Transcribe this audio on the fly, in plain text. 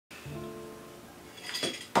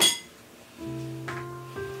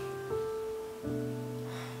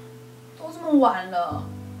晚了。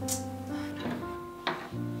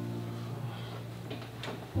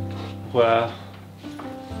回来了。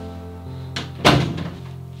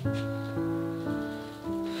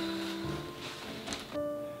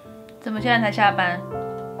怎么现在才下班？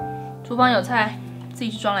厨房有菜，自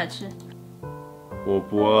己去装来吃。我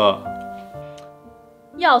不饿。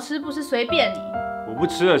要吃不吃随便你。我不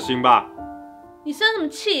吃了，行吧？你生什么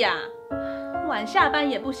气呀？晚下班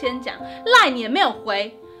也不先讲，赖你也没有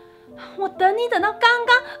回。我等你等到刚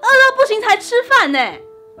刚饿到不行才吃饭呢。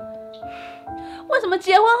为什么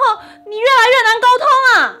结婚后你越来越难沟通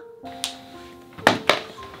啊？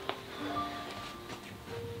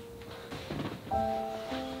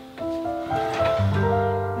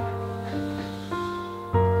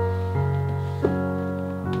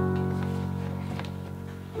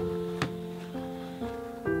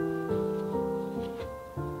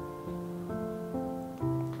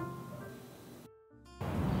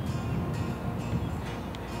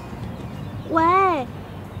喂，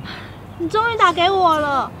你终于打给我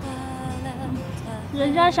了。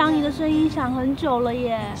人家想你的声音想很久了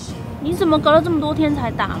耶，你怎么隔了这么多天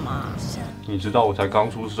才打嘛？你知道我才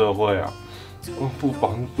刚出社会啊，光付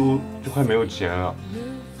房租就快没有钱了，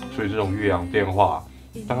所以这种越洋电话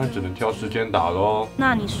当然只能挑时间打咯。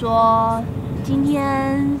那你说今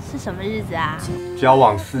天是什么日子啊？交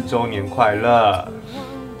往4周年快乐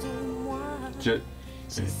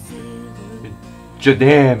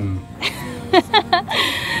！Jadam。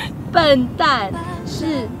笨蛋，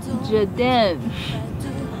是 Jadam。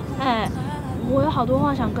哎，我有好多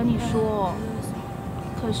话想跟你说，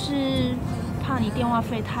可是怕你电话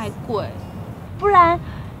费太贵，不然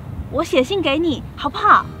我写信给你好不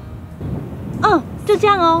好？嗯，就这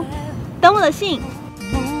样哦，等我的信。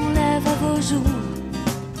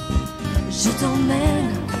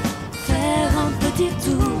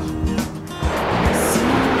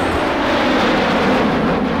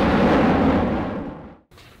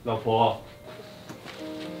老婆，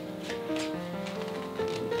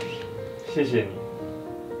谢谢你。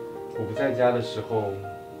我不在家的时候，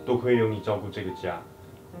多亏有你照顾这个家，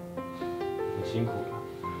很辛苦了。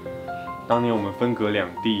当年我们分隔两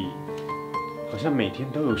地，好像每天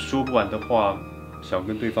都有说不完的话想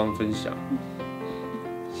跟对方分享。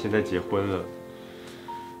现在结婚了，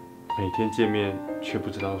每天见面却不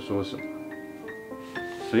知道说什么，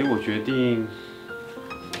所以我决定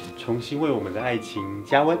重新为我们的爱情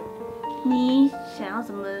加温。你想要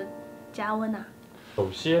怎么加温啊？首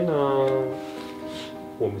先呢，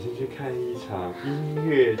我们先去看一场音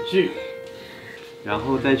乐剧，然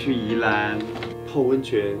后再去宜兰泡温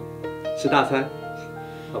泉、吃大餐，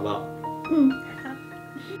好不好？嗯，